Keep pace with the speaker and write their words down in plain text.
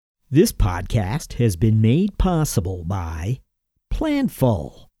This podcast has been made possible by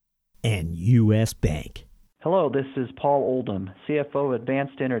Planful and U.S. Bank. Hello, this is Paul Oldham, CFO of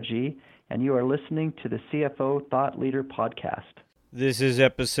Advanced Energy, and you are listening to the CFO Thought Leader Podcast. This is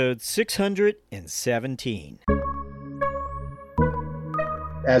episode 617.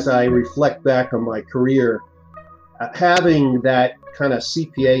 As I reflect back on my career, having that kind of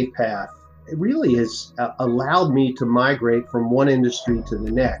CPA path, it really has allowed me to migrate from one industry to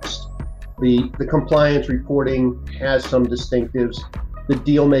the next. The compliance reporting has some distinctives. The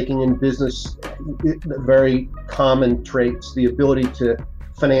deal making in business, very common traits. The ability to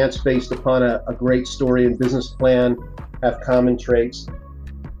finance based upon a great story and business plan have common traits.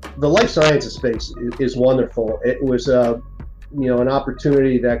 The life sciences space is wonderful. It was an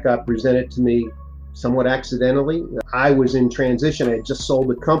opportunity that got presented to me somewhat accidentally. I was in transition. I had just sold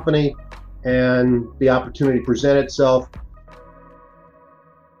the company, and the opportunity presented itself.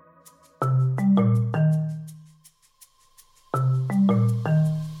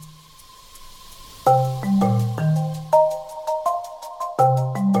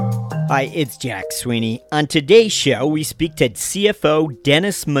 Hi, it's Jack Sweeney. On today's show, we speak to CFO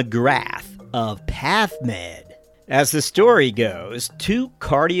Dennis McGrath of PAVmed. As the story goes, two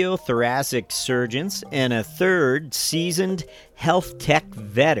cardiothoracic surgeons and a third seasoned health tech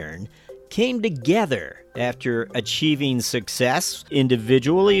veteran came together after achieving success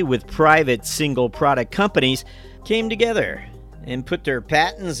individually with private single product companies, came together and put their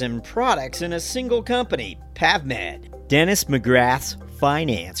patents and products in a single company, PAVmed. Dennis McGrath's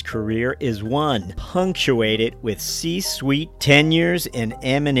finance career is one punctuated with C-suite tenures and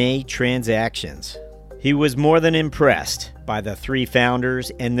M&A transactions. He was more than impressed by the three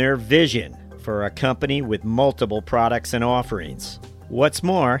founders and their vision for a company with multiple products and offerings. What's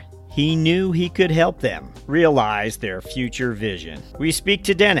more, he knew he could help them realize their future vision. We speak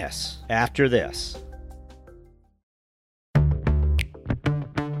to Dennis after this.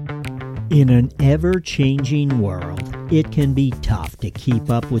 In an ever-changing world, it can be tough to keep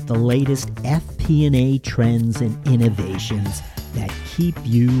up with the latest FP&A trends and innovations that keep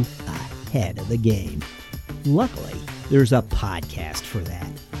you ahead of the game. Luckily, there's a podcast for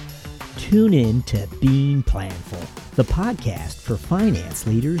that. Tune in to Being Planful, the podcast for finance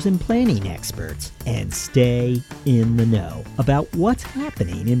leaders and planning experts, and stay in the know about what's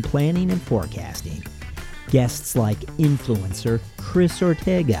happening in planning and forecasting. Guests like influencer Chris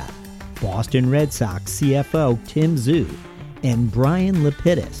Ortega, Boston Red Sox CFO Tim Zhu, and Brian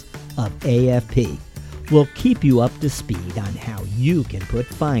Lapidus of AFP will keep you up to speed on how you can put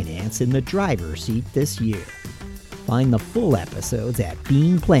finance in the driver's seat this year. Find the full episodes at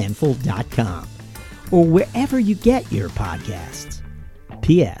beingplanful.com or wherever you get your podcasts.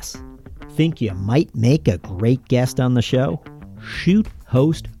 P.S. Think you might make a great guest on the show? Shoot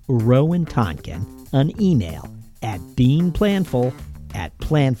host Rowan Tonkin an email at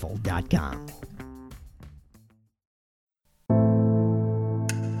beingplanful@planful.com.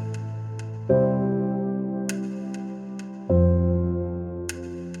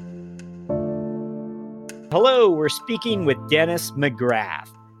 Hello, we're speaking with Dennis McGrath,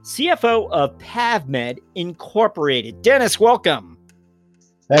 CFO of PAVmed Incorporated. Dennis, welcome.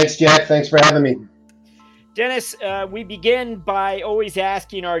 Thanks, Jack. Thanks for having me. Dennis, we begin by always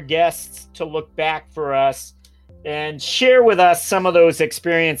asking our guests to look back for us and share with us some of those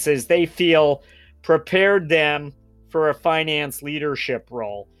experiences they feel prepared them for a finance leadership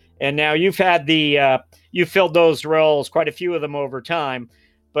role. And now you've had you filled those roles, quite a few of them over time.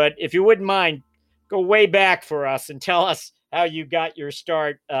 But if you wouldn't mind, go way back for us and tell us how you got your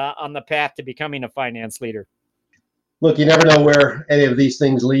start on the path to becoming a finance leader. Look, you never know where any of these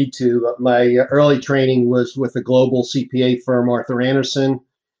things lead to. My early training was with a global CPA firm, Arthur Andersen.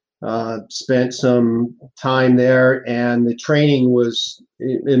 Spent some time there, and the training was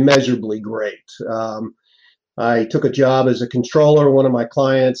immeasurably great. I took a job as a controller. One of my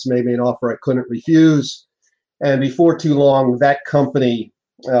clients made me an offer I couldn't refuse. And before too long, that company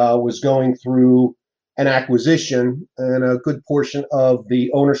was going through an acquisition, and a good portion of the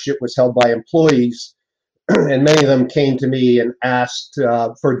ownership was held by employees. And many of them came to me and asked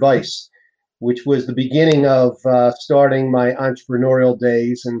for advice, which was the beginning of starting my entrepreneurial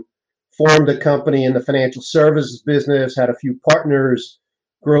days, and formed a company in the financial services business, had a few partners,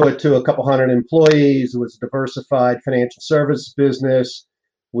 grew it to a couple hundred employees. It was a diversified financial services business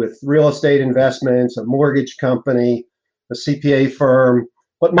with real estate investments, a mortgage company, a CPA firm,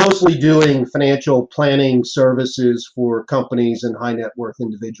 but mostly doing financial planning services for companies and high net worth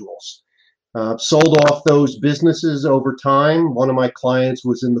individuals. Sold off those businesses over time. One of my clients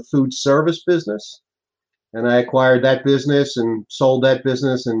was in the food service business, and I acquired that business and sold that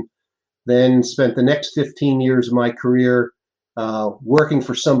business and then spent the next 15 years of my career working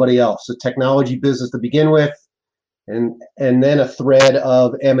for somebody else, a technology business to begin with, and then a thread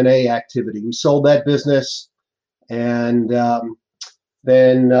of M&A activity. We sold that business, and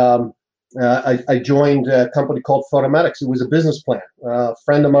then I joined a company called Photomedics. It was a business plan. A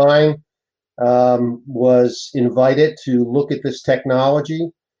friend of mine was invited to look at this technology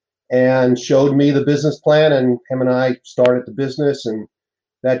and showed me the business plan, and him and I started the business, and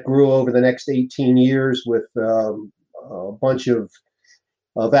that grew over the next 18 years with a bunch of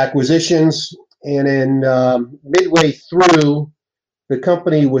acquisitions. And then midway through, the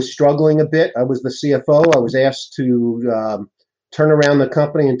company was struggling a bit. I was the CFO. I was asked to turn around the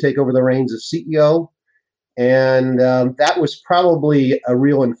company and take over the reins as CEO. And that was probably a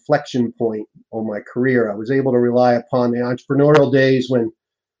real inflection point on my career. I was able to rely upon the entrepreneurial days when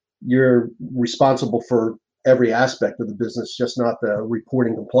you're responsible for every aspect of the business, just not the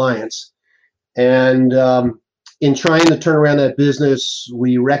reporting compliance. And in trying to turn around that business,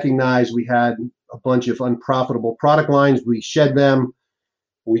 we recognized we had a bunch of unprofitable product lines. We shed them.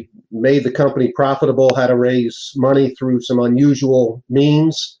 We made the company profitable, had to raise money through some unusual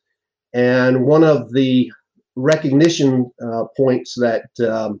means. And one of the recognition points that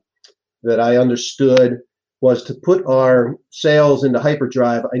I understood was to put our sales into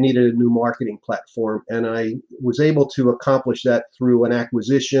hyperdrive. I needed a new marketing platform, and I was able to accomplish that through an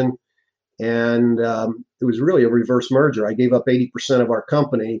acquisition. And it was really a reverse merger. I gave up 80% of our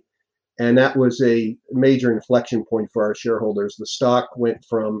company, and that was a major inflection point for our shareholders. The stock went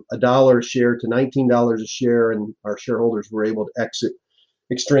from $1 a share to $19 a share, and our shareholders were able to exit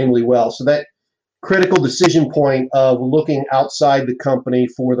extremely well. So that critical decision point of looking outside the company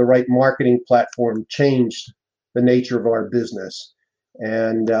for the right marketing platform changed the nature of our business.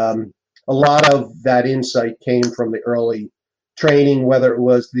 And a lot of that insight came from the early training, whether it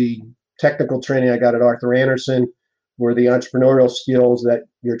was the technical training I got at Arthur Andersen, or the entrepreneurial skills that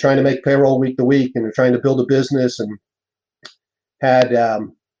you're trying to make payroll week to week and you're trying to build a business, and had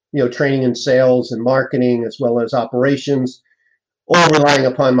training in sales and marketing as well as operations, all relying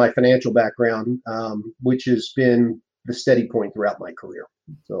upon my financial background, which has been the steady point throughout my career.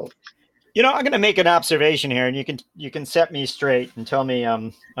 So, I'm going to make an observation here, and you can set me straight and tell me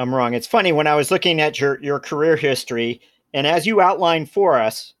I'm wrong. It's funny, when I was looking at your career history, and as you outlined for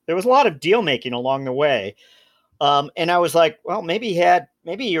us, there was a lot of deal making along the way. And I was like, well, maybe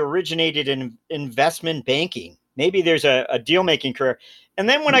you originated in investment banking. Maybe there's a deal making career. And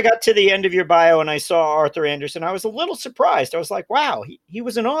then when I got to the end of your bio and I saw Arthur Andersen, I was a little surprised. I was like, wow, he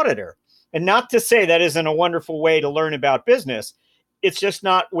was an auditor. And not to say that isn't a wonderful way to learn about business. It's just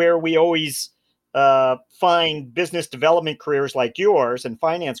not where we always find business development careers like yours and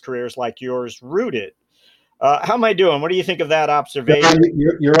finance careers like yours rooted. How am I doing? What do you think of that observation?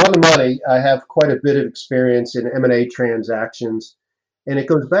 You're on the money. I have quite a bit of experience in M&A transactions. And it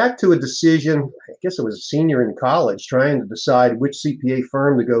goes back to a decision, I guess I was a senior in college, trying to decide which CPA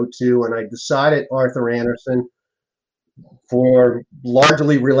firm to go to. And I decided Arthur Andersen, for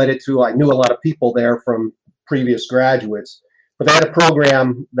largely related to, I knew a lot of people there from previous graduates. But they had a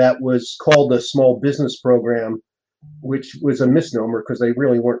program that was called the Small Business Program, which was a misnomer because they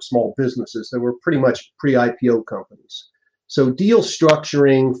really weren't small businesses. They were pretty much pre-IPO companies. So deal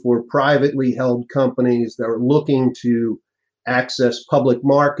structuring for privately held companies that are looking to access public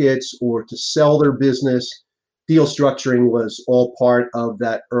markets or to sell their business, deal structuring was all part of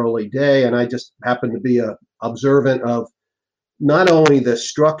that early day. And I just happened to be observant of not only the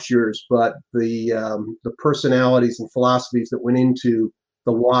structures, but the personalities and philosophies that went into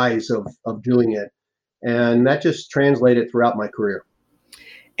the whys of doing it. And that just translated throughout my career.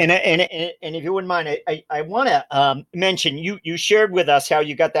 And if you wouldn't mind, I want to mention, you shared with us how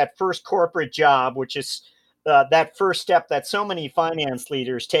you got that first corporate job, which is that first step that so many finance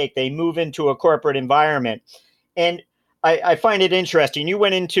leaders take. They move into a corporate environment. And I find it interesting. You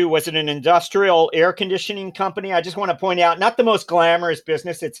went into, was it an industrial air conditioning company? I just want to point out, not the most glamorous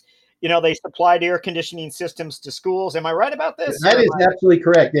business. It's, they supplied air conditioning systems to schools. Am I right about this? That is absolutely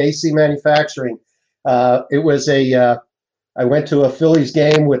correct. The AC manufacturing. It was I went to a Phillies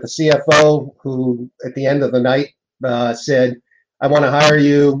game with the CFO who at the end of the night said, I want to hire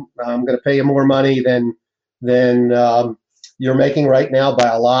you. I'm going to pay you more money than you're making right now by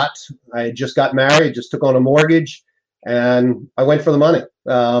a lot. I just got married, just took on a mortgage, and I went for the money.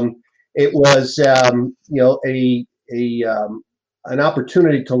 It was, an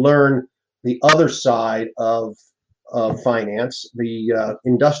opportunity to learn the other side of finance, the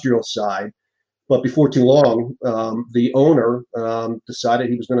industrial side. But before too long, the owner decided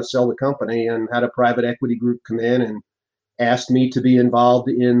he was going to sell the company and had a private equity group come in asked me to be involved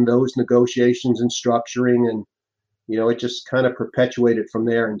in those negotiations and structuring, and it just kind of perpetuated from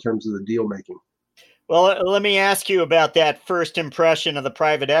there in terms of the deal making. Well, let me ask you about that first impression of the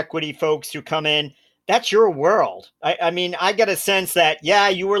private equity folks who come in. That's your world. I mean, I get a sense that, yeah,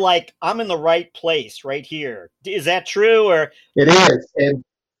 you were like, I'm in the right place right here. Is that true? Or It is, and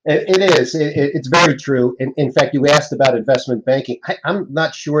it is. It's very true. In fact, you asked about investment banking. I'm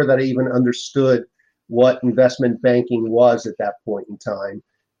not sure that I even understood what investment banking was at that point in time.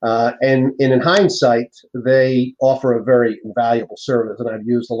 And in hindsight, they offer a very valuable service, and I've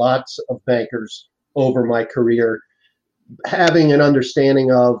used lots of bankers over my career, having an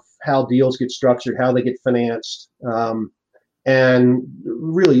understanding of how deals get structured, how they get financed, and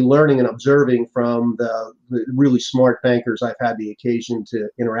really learning and observing from the really smart bankers I've had the occasion to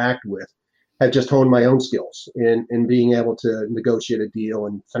interact with, have just honed my own skills in being able to negotiate a deal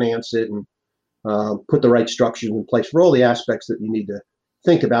and finance it, and put the right structures in place for all the aspects that you need to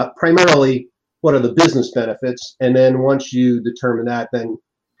think about. Primarily, what are the business benefits? And then once you determine that, then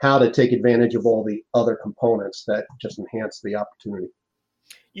how to take advantage of all the other components that just enhance the opportunity.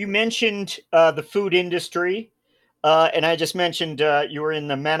 you mentioned the food industry. And I just mentioned you were in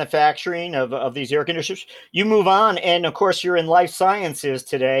the manufacturing of these air conditioners. You move on, and of course, you're in life sciences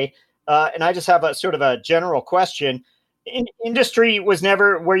today. And I just have a sort of a general question. Industry was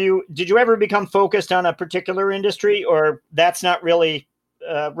never did you ever become focused on a particular industry, or that's not really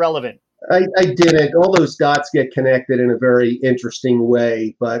relevant? I didn't. All those dots get connected in a very interesting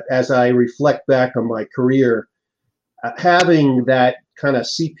way. But as I reflect back on my career, having that kind of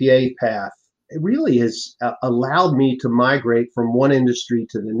CPA path, it really has allowed me to migrate from one industry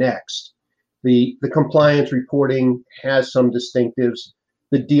to the next. The compliance reporting has some distinctives.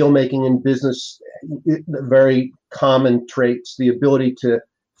 The deal making in business, very common traits. The ability to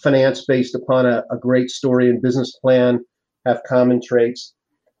finance based upon a great story and business plan have common traits.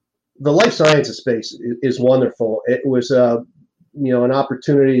 The life sciences space is wonderful. It was an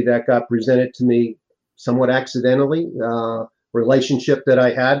opportunity that got presented to me somewhat accidentally. Relationship that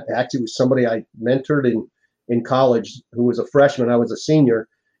I had actually was somebody I mentored in college who was a freshman. I was a senior,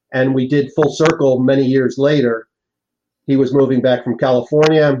 and we did full circle many years later. He was moving back from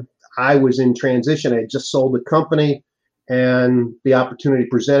California. I was in transition. I had just sold the company, and the opportunity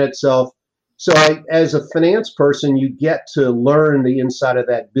presented itself. So as a finance person, you get to learn the inside of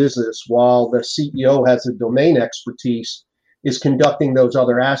that business while the CEO has a domain expertise, is conducting those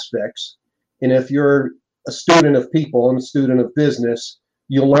other aspects. And if you're a student of people and a student of business,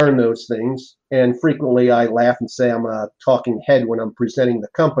 you'll learn those things. And frequently I laugh and say I'm a talking head when I'm presenting the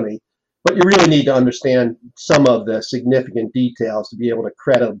company, but you really need to understand some of the significant details to be able to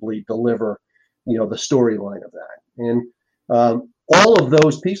credibly deliver, the storyline of that. And all of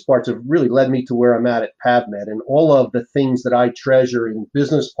those piece parts have really led me to where I'm at PAVmed, and all of the things that I treasure in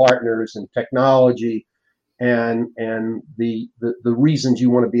business partners and technology and the reasons you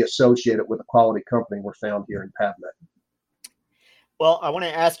want to be associated with a quality company were found here in PAVmed. Well, I want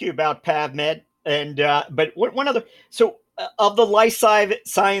to ask you about PAVmed, and but one other. So, of the life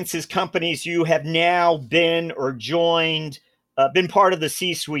sciences companies you have now been or joined, been part of the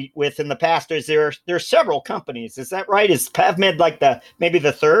C-suite with in the past, there's several companies. Is that right? Is PAVmed like maybe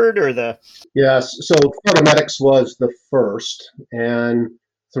the third or the? Yes. So Photomedics was the first, and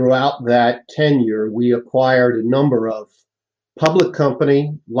throughout that tenure, we acquired a number of public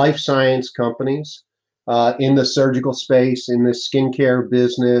company, life science companies in the surgical space, in the skincare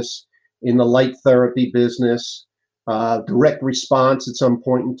business, in the light therapy business, direct response at some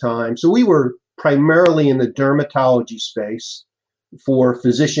point in time. So we were primarily in the dermatology space for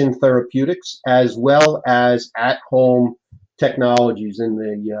physician therapeutics, as well as at-home technologies in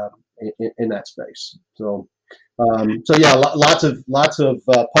that space. So yeah, lots of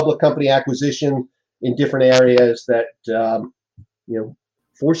public company acquisition in different areas that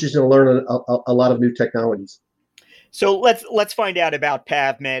forces you to learn a lot of new technologies. So let's find out about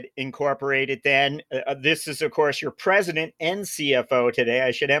PAVmed Incorporated then. This is, of course, your president and CFO today.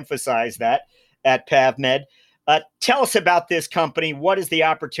 I should emphasize that at PAVmed. Tell us about this company. What is the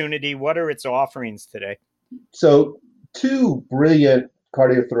opportunity? What are its offerings today? So two brilliant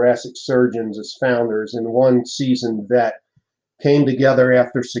cardiothoracic surgeons as founders and one seasoned vet came together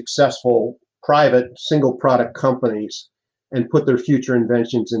after successful private single product companies and put their future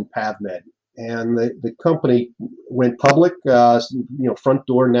inventions in PAVmed. And the company went public, front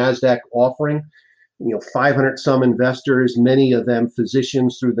door NASDAQ offering, 500 some investors, many of them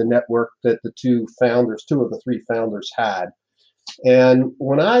physicians through the network that two of the three founders had. And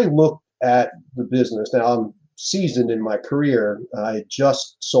when I look at the business, now I'm seasoned in my career. I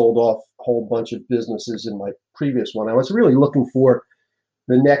just sold off a whole bunch of businesses in my previous one. I was really looking for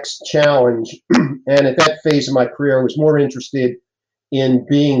the next challenge. And at that phase of my career, I was more interested in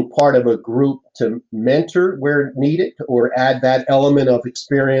being part of a group to mentor where needed or add that element of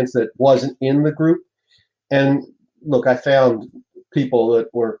experience that wasn't in the group. And look, I found people that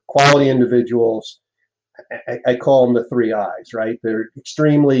were quality individuals. I call them the three I's, right? They're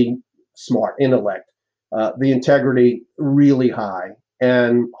extremely smart, intellect, the integrity really high,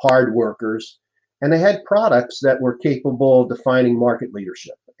 and hard workers. And they had products that were capable of defining market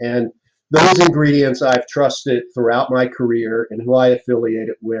leadership. And those ingredients I've trusted throughout my career and who I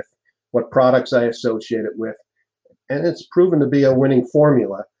affiliated with, what products I associated with. And it's proven to be a winning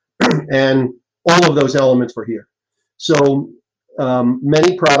formula. And all of those elements were here. So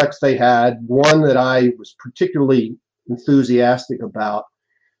many products they had. One that I was particularly enthusiastic about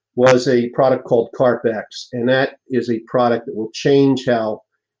was a product called CarpX, and that is a product that will change how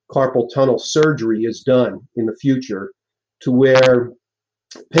carpal tunnel surgery is done in the future, to where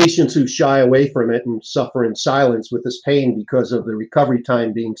patients who shy away from it and suffer in silence with this pain because of the recovery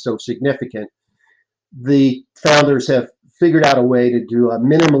time being so significant, the founders have figured out a way to do a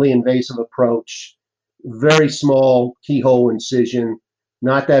minimally invasive approach, very small keyhole incision,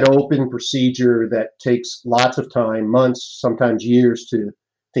 not that open procedure that takes lots of time, months, sometimes years to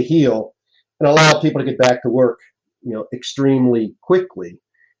heal, and allow people to get back to work, extremely quickly.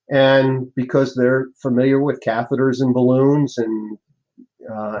 And because they're familiar with catheters and balloons and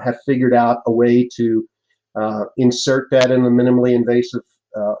have figured out a way to insert that in a minimally invasive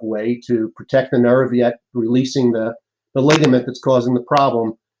way to protect the nerve, yet releasing the ligament that's causing the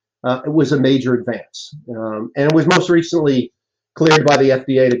problem, it was a major advance. And it was most recently cleared by the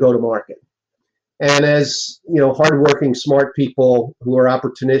FDA to go to market. And as hardworking, smart people who are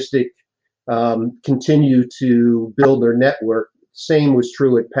opportunistic continue to build their network, same was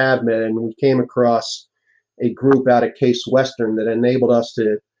true at PAVmed, and we came across a group out of Case Western that enabled us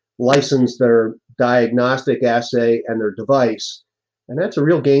to license their diagnostic assay and their device. And that's a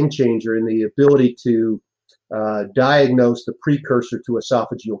real game changer in the ability to diagnose the precursor to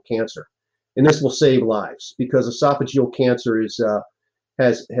esophageal cancer. And this will save lives, because esophageal cancer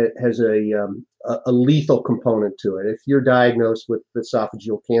has a lethal component to it. If you're diagnosed with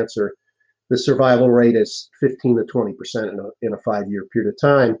esophageal cancer, the survival rate is 15 to 20% in a 5-year period of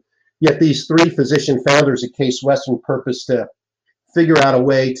time. Yet these three physician founders at Case Western purpose to figure out a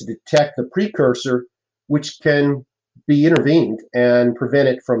way to detect the precursor, which can be intervened and prevent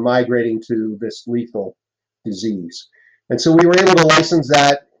it from migrating to this lethal disease. And so we were able to license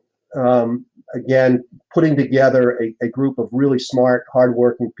that, again, putting together a group of really smart,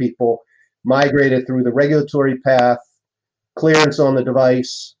 hardworking people, migrated through the regulatory path, clearance on the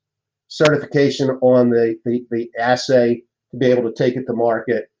device, certification on the assay to be able to take it to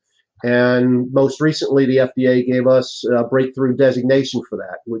market. And most recently, the FDA gave us a breakthrough designation for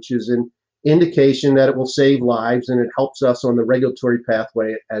that, which is an indication that it will save lives, and it helps us on the regulatory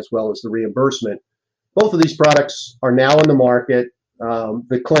pathway as well as the reimbursement. Both of these products are now in the market.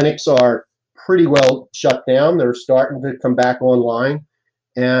 The clinics are pretty well shut down. They're starting to come back online.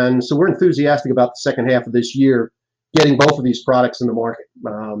 And so we're enthusiastic about the second half of this year, getting both of these products in the market.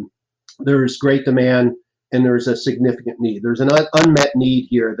 There's great demand, and there's a significant need. There's an unmet need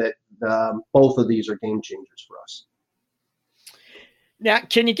here that both of these are game changers for us. Now,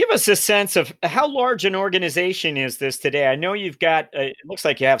 can you give us a sense of how large an organization is this today? I know you've got, it looks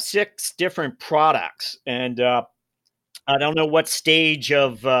like you have 6 different products, and I don't know what stage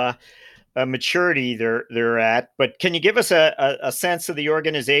of maturity they're at, but can you give us a sense of the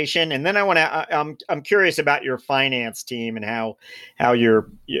organization? And then I'm curious about your finance team and how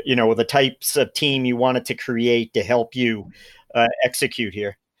you're, the types of team you wanted to create to help you execute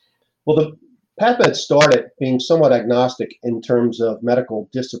here. Well, the PAVmed started being somewhat agnostic in terms of medical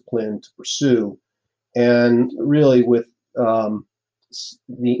discipline to pursue, and really with the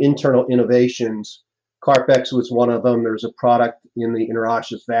internal innovations, CarpX was one of them. There's a product in the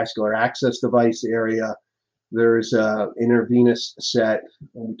interosseous vascular access device area. There's an intravenous set.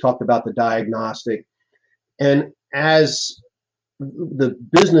 We talked about the diagnostic. And as the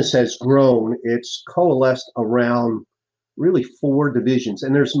business has grown, it's coalesced around really 4 divisions.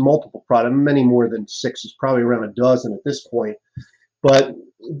 And there's multiple products, many more than 6. It's probably around a dozen at this point. But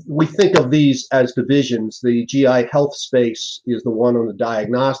we think of these as divisions. The GI health space is the one on the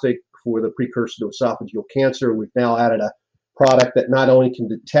diagnostic for the precursor to esophageal cancer. We've now added a product that not only can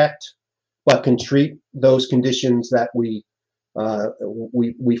detect, but can treat those conditions that we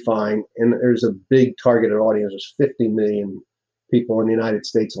find. And there's a big targeted audience. There's 50 million people in the United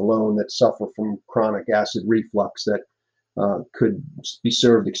States alone that suffer from chronic acid reflux that could be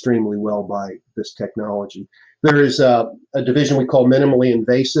served extremely well by this technology. There is a division we call minimally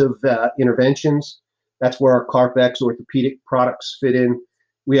invasive interventions. That's where our CarpX orthopedic products fit in.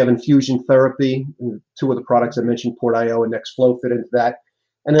 We have infusion therapy. Two of the products I mentioned, PortIO and NextFlow, fit into that.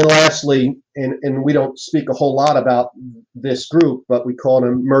 And then lastly, and we don't speak a whole lot about this group, but we call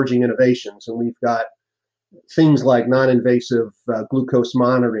them emerging innovations. And we've got things like non-invasive glucose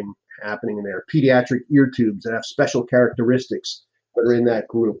monitoring happening in there, pediatric ear tubes that have special characteristics that are in that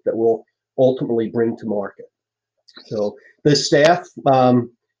group that we'll ultimately bring to market. So the staff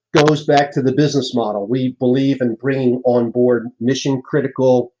goes back to the business model. We believe in bringing on board mission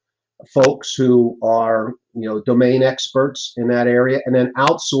critical folks who are, domain experts in that area, and then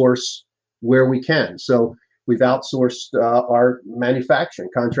outsource where we can. So we've outsourced our manufacturing,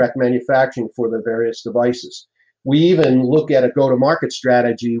 contract manufacturing for the various devices. We even look at a go-to-market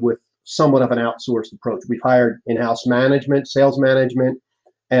strategy with somewhat of an outsourced approach. We've hired in-house management, sales management,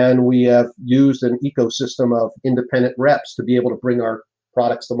 and we have used an ecosystem of independent reps to be able to bring our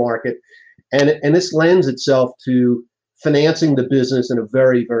products to market. And this lends itself to financing the business in a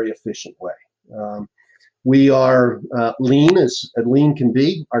very, very efficient way. We are lean as lean can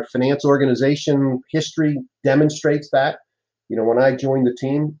be. Our finance organization history demonstrates that. When I joined the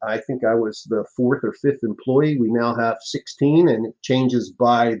team, I think I was the 4th or 5th employee. We now have 16, and it changes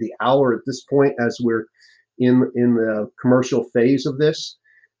by the hour at this point as we're in the commercial phase of this.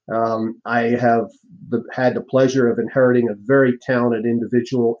 I have had the pleasure of inheriting a very talented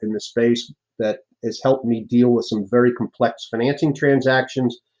individual in the space that has helped me deal with some very complex financing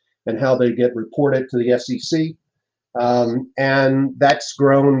transactions and how they get reported to the SEC. And that's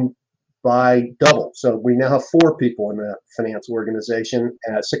grown by double. So we now have 4 people in the finance organization,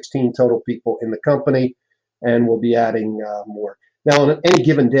 16 total people in the company, and we'll be adding more. Now, on any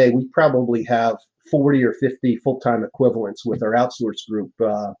given day, we probably have 40 or 50 full-time equivalents with our outsourced group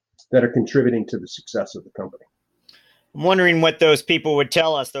that are contributing to the success of the company. I'm wondering what those people would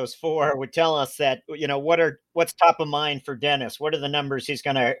tell us, those 4 would tell us that, what's top of mind for Dennis? What are the numbers he's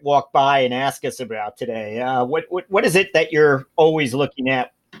going to walk by and ask us about today? What is it that you're always looking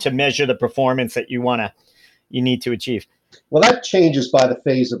at to measure the performance that you need to achieve? Well, that changes by the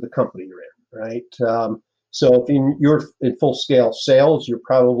phase of the company you're in, right? So if you're in full scale sales, you're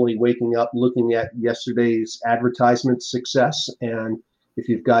probably waking up looking at yesterday's advertisement success. And if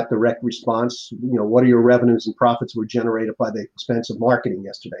you've got direct response, what are your revenues and profits were generated by the expense of marketing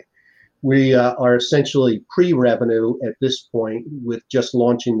yesterday? We are essentially pre-revenue at this point with just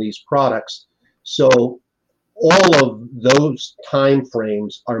launching these products. So all of those time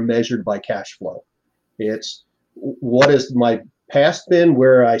frames are measured by cash flow. It's what has my past been,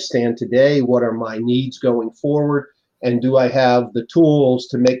 where I stand today, what are my needs going forward, and do I have the tools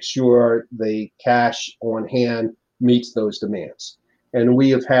to make sure the cash on hand meets those demands? And we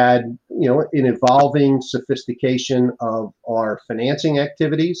have had, an evolving sophistication of our financing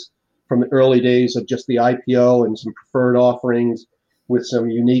activities from the early days of just the IPO and some preferred offerings with some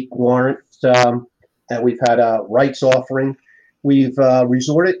unique warrants. And we've had a rights offering. We've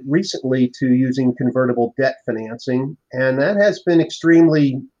resorted recently to using convertible debt financing, and that has been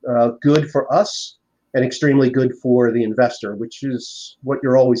extremely good for us and extremely good for the investor, which is what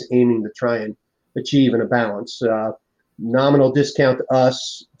you're always aiming to try and achieve in a balance. Nominal discount to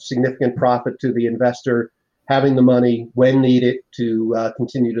us, significant profit to the investor, having the money when needed to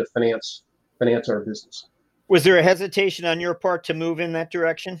continue to finance our business. Was there a hesitation on your part to move in that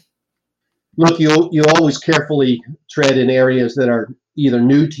direction? Look, you always carefully tread in areas that are either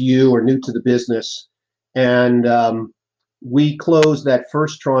new to you or new to the business. And we closed that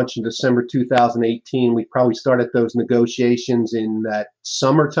first tranche in December 2018. We probably started those negotiations in that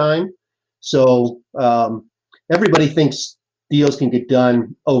summertime. So everybody thinks deals can get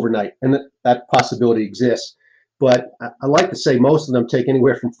done overnight, and that possibility exists. But I like to say most of them take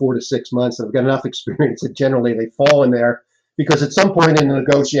anywhere from 4 to 6 months. I've got enough experience that generally they fall in there, because at some point in the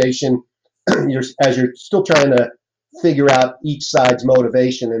negotiation, as you're still trying to figure out each side's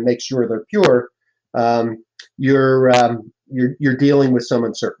motivation and make sure they're pure, you're dealing with some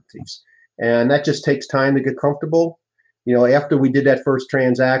uncertainties, and that just takes time to get comfortable. After we did that first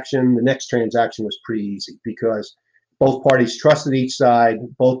transaction, the next transaction was pretty easy because both parties trusted each side.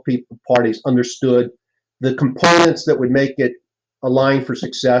 Both parties understood the components that would make it align for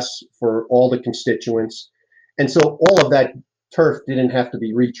success for all the constituents. And so all of that turf didn't have to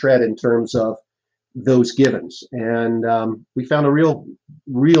be retread in terms of those givens. And we found a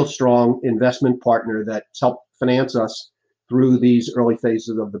real strong investment partner that's helped finance us through these early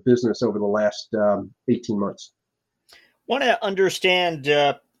phases of the business over the last 18 months. Want to understand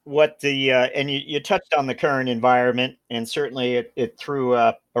what the and you touched on the current environment, and certainly it threw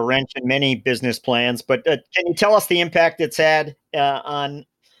a wrench in many business plans. But can you tell us the impact it's had on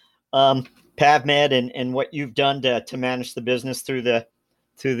PAVmed and what you've done to manage the business through the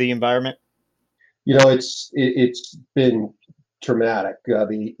environment? It's been traumatic,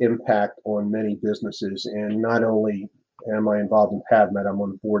 the impact on many businesses, and not only am I involved in PAVmed, I'm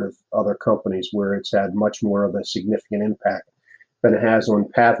on the board of other companies where it's had much more of a significant impact than it has on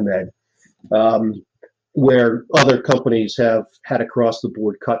PAVmed, where other companies have had across the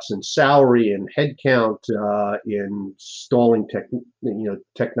board cuts in salary and headcount, in stalling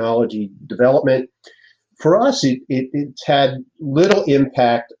technology development. For us, it's had little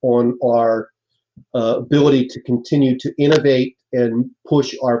impact on our ability to continue to innovate and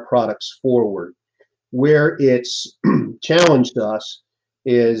push our products forward. Where it's challenged us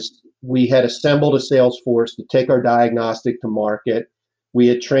is we had assembled a sales force to take our diagnostic to market. We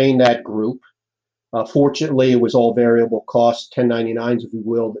had trained that group. Fortunately, it was all variable cost, 1099s, if you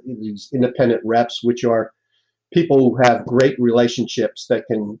will, these independent reps, which are people who have great relationships that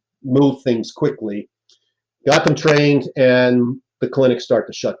can move things quickly. Got them trained, and the clinics start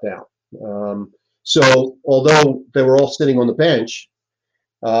to shut down. So although they were all sitting on the bench,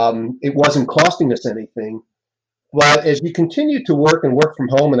 it wasn't costing us anything. But as we continued to work from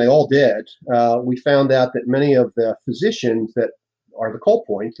home, and they all did, we found out that many of the physicians that are the cold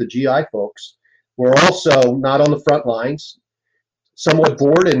points, the GI folks, were also not on the front lines, somewhat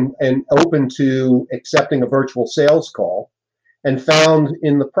bored and open to accepting a virtual sales call, and found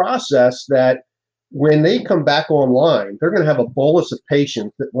in the process that when they come back online, they're going to have a bolus of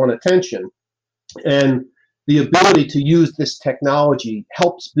patients that want attention. And the ability to use this technology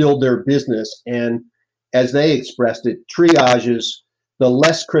helps build their business, and as they expressed it, triages the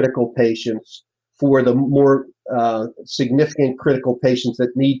less critical patients for the more significant critical patients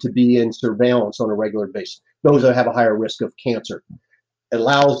that need to be in surveillance on a regular basis, those that have a higher risk of cancer. It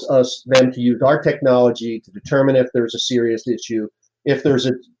allows them to use our technology to determine if there's a serious issue. If there's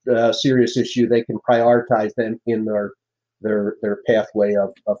a serious issue, they can prioritize them in their pathway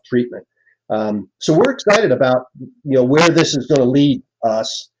of treatment. So we're excited about where this is going to lead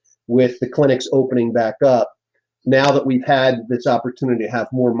us with the clinics opening back up. Now that we've had this opportunity to have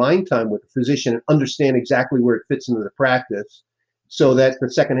more mind time with the physician and understand exactly where it fits into the practice, so that the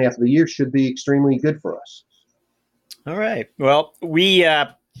second half of the year should be extremely good for us. All right. Well, we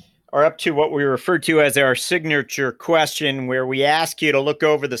are up to what we refer to as our signature question, where we ask you to look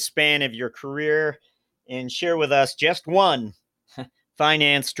over the span of your career and share with us just one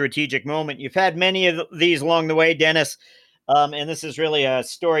finance strategic moment. You've had many of these along the way, Dennis, and this is really a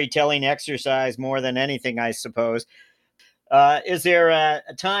storytelling exercise more than anything, I suppose. Is there a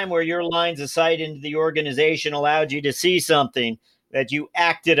time where your lines of sight into the organization allowed you to see something that you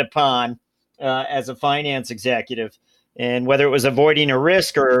acted upon as a finance executive? And whether it was avoiding a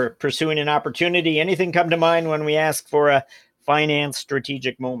risk or pursuing an opportunity, anything come to mind when we ask for a finance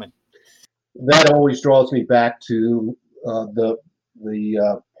strategic moment? That always draws me back to the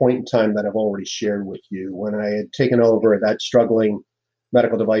point in time that I've already shared with you. When I had taken over that struggling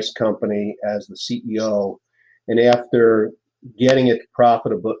medical device company as the CEO, and after getting it to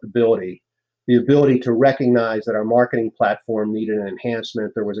profitability, the ability to recognize that our marketing platform needed an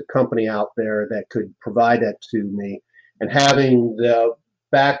enhancement, there was a company out there that could provide that to me, and having the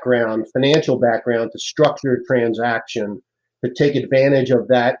financial background to structure a transaction to take advantage of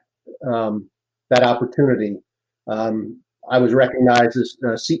that opportunity. I was recognized as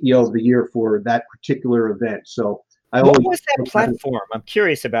CEO of the year for that particular event. So what was that platform? I'm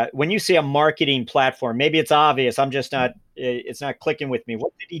curious about. When you say a marketing platform, maybe it's obvious. It's not clicking with me.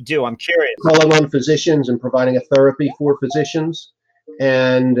 What did he do? I'm curious. Calling on physicians and providing a therapy for physicians.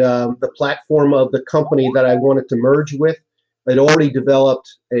 And the platform of the company that I wanted to merge with, had already developed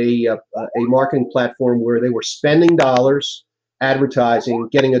a marketing platform where they were spending dollars advertising,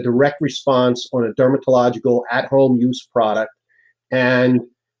 getting a direct response on a dermatological at-home use product, and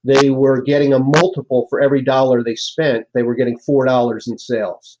they were getting a multiple for every dollar they spent. They were getting $4 in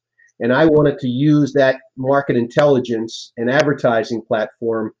sales. And I wanted to use that market intelligence and advertising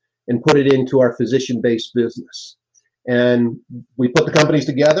platform and put it into our physician-based business. And we put the companies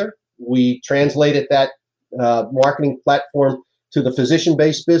together. We translated that marketing platform to the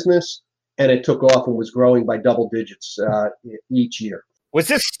physician-based business, and it took off and was growing by double digits each year. Was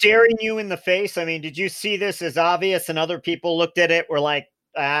this staring you in the face? I mean, did you see this as obvious and other people looked at it, were like,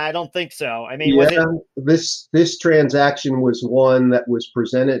 I don't think so? I mean, this transaction was one that was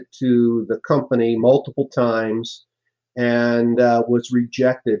presented to the company multiple times and was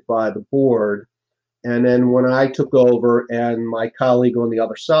rejected by the board. And then when I took over and my colleague on the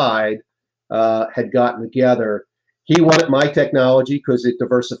other side had gotten together, he wanted my technology because it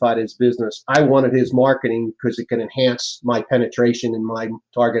diversified his business. I wanted his marketing because it can enhance my penetration in my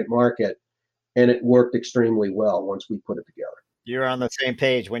target market. And it worked extremely well once we put it together. You're on the same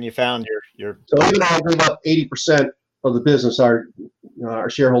page when you found your. So even though I gave up 80% of the business, our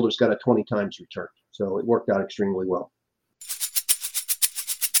shareholders got a 20 times return. So it worked out extremely well.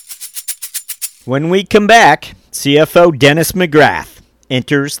 When we come back, CFO Dennis McGrath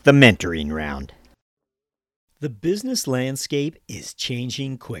enters the mentoring round. The business landscape is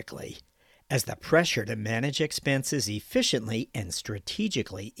changing quickly. As the pressure to manage expenses efficiently and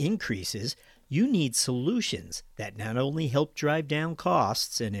strategically increases, you need solutions that not only help drive down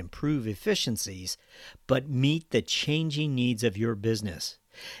costs and improve efficiencies, but meet the changing needs of your business.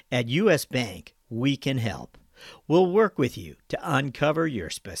 At U.S. Bank, we can help. We'll work with you to uncover your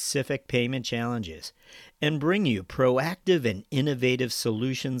specific payment challenges and bring you proactive and innovative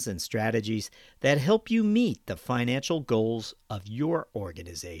solutions and strategies that help you meet the financial goals of your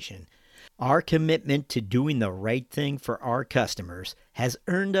organization. Our commitment to doing the right thing for our customers has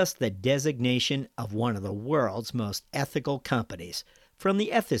earned us the designation of one of the world's most ethical companies from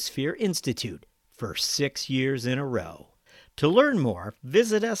the Ethisphere Institute for 6 years in a row. To learn more,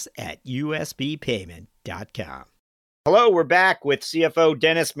 visit us at usbpayment.com. Hello, we're back with CFO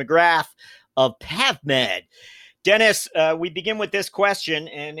Dennis McGrath of PAVmed. Dennis, we begin with this question,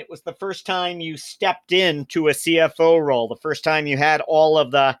 and it was the first time you stepped into a CFO role, the first time you had all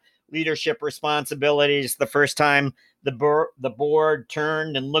of the leadership responsibilities, the first time the board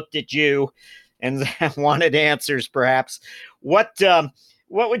turned and looked at you and wanted answers, perhaps. What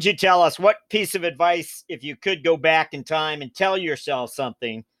would you tell us? What piece of advice, if you could go back in time and tell yourself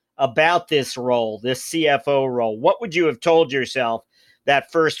something about this role, this CFO role, what would you have told yourself that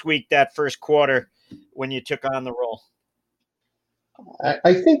first week, that first quarter when you took on the role?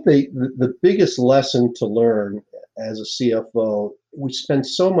 I think the biggest lesson to learn as a CFO, we spend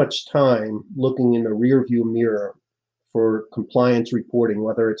so much time looking in the rearview mirror for compliance reporting,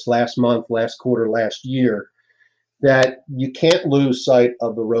 whether it's last month, last quarter, last year, that you can't lose sight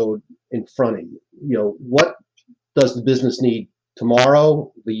of the road in front of you. You know, what does the business need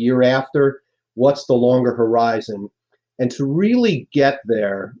tomorrow, the year after? What's the longer horizon? And to really get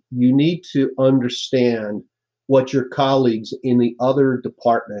there, you need to understand what your colleagues in the other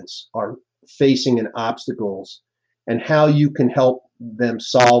departments are facing and obstacles, and how you can help them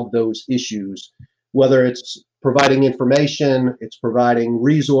solve those issues, whether it's providing information, it's providing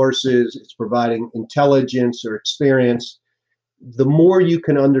resources, it's providing intelligence or experience. The more you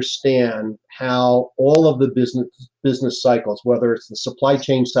can understand how all of the business cycles, whether it's the supply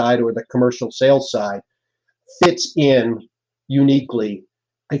chain side or the commercial sales side, fits in uniquely,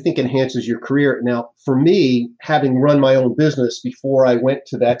 I think enhances your career. Now, for me, having run my own business before I went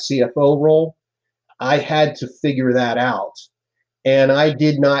to that CFO role, I had to figure that out. And I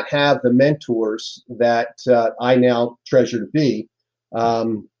did not have the mentors that I now treasure to be.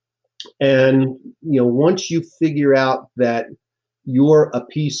 And once you figure out that you're a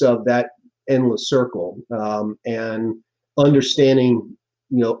piece of that endless circle, and understanding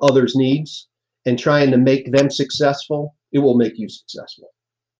others' needs and trying to make them successful, it will make you successful.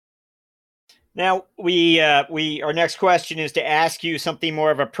 Now, our next question is to ask you something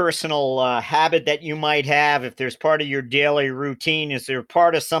more of a personal habit that you might have. If there's part of your daily routine, is there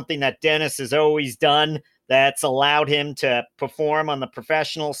part of something that Dennis has always done that's allowed him to perform on the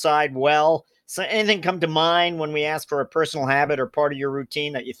professional side well? So anything come to mind when we ask for a personal habit or part of your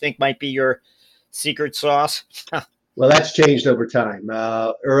routine that you think might be your secret sauce? Well, that's changed over time.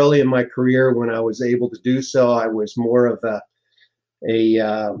 Early in my career, when I was able to do so, I was more of a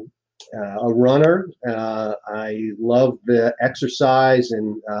runner. I love the exercise,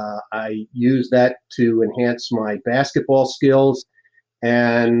 and I use that to enhance my basketball skills.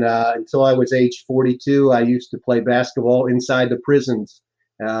 And until I was age 42, I used to play basketball inside the prisons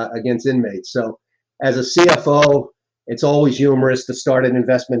against inmates. So as a CFO, it's always humorous to start an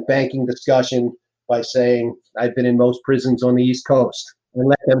investment banking discussion by saying I've been in most prisons on the East Coast, and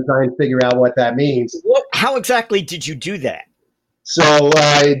let them try and figure out what that means. How exactly did you do that? So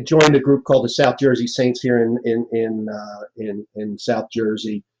I joined a group called the South Jersey Saints here in South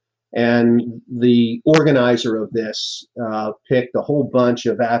Jersey, and the organizer of this picked a whole bunch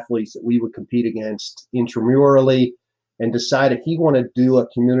of athletes that we would compete against intramurally, and decided he wanted to do a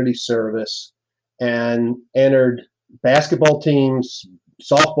community service, and entered basketball teams,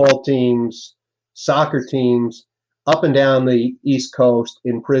 softball teams, soccer teams up and down the East Coast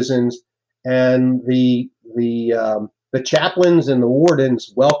in prisons, and the the chaplains and the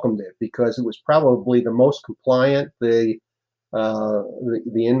wardens welcomed it because it was probably the most compliant the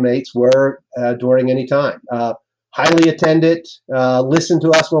inmates were during any time. Highly attended, listened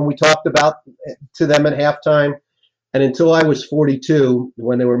to us when we talked about to them at halftime. And until I was 42,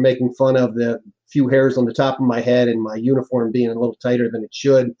 when they were making fun of the few hairs on the top of my head and my uniform being a little tighter than it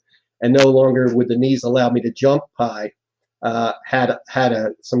should, and no longer would the knees allow me to jump high, had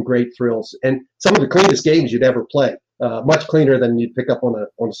some great thrills and some of the cleanest games you'd ever play. Much cleaner than you'd pick up on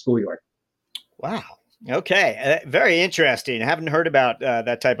a schoolyard. Wow. Okay. Very interesting. I haven't heard about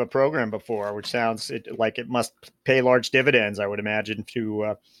that type of program before, which sounds like it must pay large dividends, I would imagine,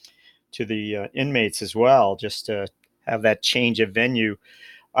 to the inmates as well, just to have that change of venue.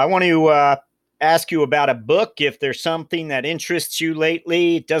 I want to ask you about a book, if there's something that interests you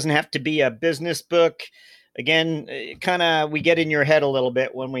lately. It doesn't have to be a business book. Again, we get in your head a little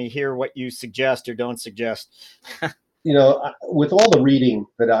bit when we hear what you suggest or don't suggest. With all the reading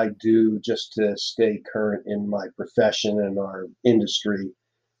that I do just to stay current in my profession and our industry,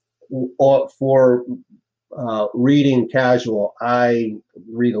 for reading casual, I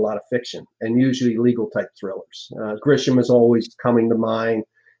read a lot of fiction and usually legal type thrillers. Grisham is always coming to mind.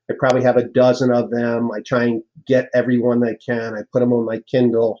 I probably have a dozen of them. I try and get everyone I can. I put them on my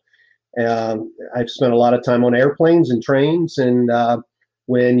Kindle. I've spent a lot of time on airplanes and trains, and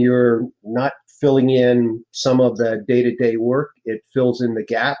when you're not filling in some of the day-to-day work, it fills in the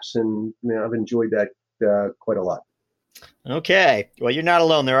gaps, and I've enjoyed that quite a lot. Okay. Well, you're not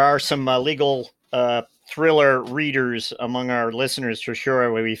alone. There are some legal thriller readers among our listeners for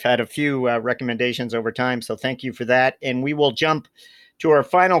sure. We've had a few recommendations over time, so thank you for that. And we will jump to our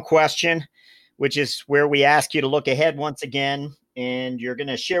final question, which is where we ask you to look ahead once again, and you're going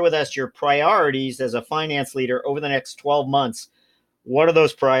to share with us your priorities as a finance leader over the next 12 months. What are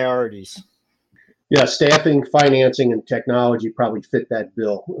those priorities? Yeah, staffing, financing, and technology probably fit that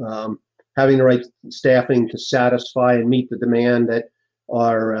bill. Having the right staffing to satisfy and meet the demand that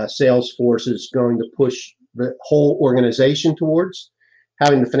our sales force is going to push the whole organization towards.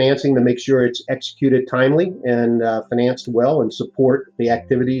 Having the financing to make sure it's executed timely and financed well and support the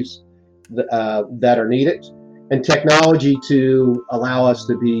activities that are needed. And technology to allow us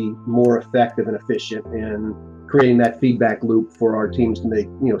to be more effective and efficient in creating that feedback loop for our teams to make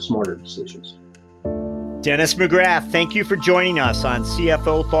smarter decisions. Dennis McGrath, thank you for joining us on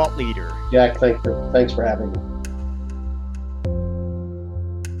CFO Thought Leader. Jack, thanks for having me.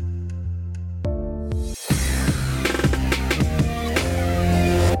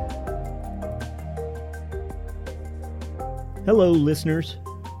 Hello, listeners.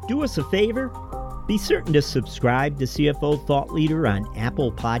 Do us a favor. Be certain to subscribe to CFO Thought Leader on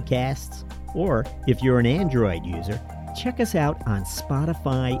Apple Podcasts, or if you're an Android user, check us out on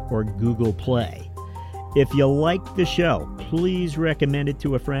Spotify or Google Play. If you like the show, please recommend it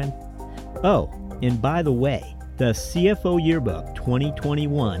to a friend. Oh, and by the way, the CFO Yearbook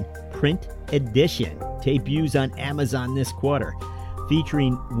 2021 print edition debuts on Amazon this quarter,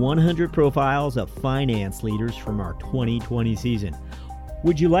 featuring 100 profiles of finance leaders from our 2020 season.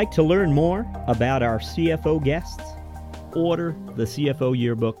 Would you like to learn more about our CFO guests? Order the CFO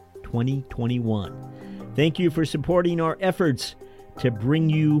Yearbook 2021. Thank you for supporting our efforts to bring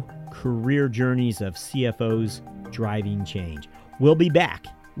you career journeys of CFOs driving change. We'll be back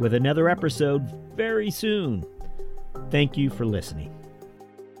with another episode very soon. Thank you for listening.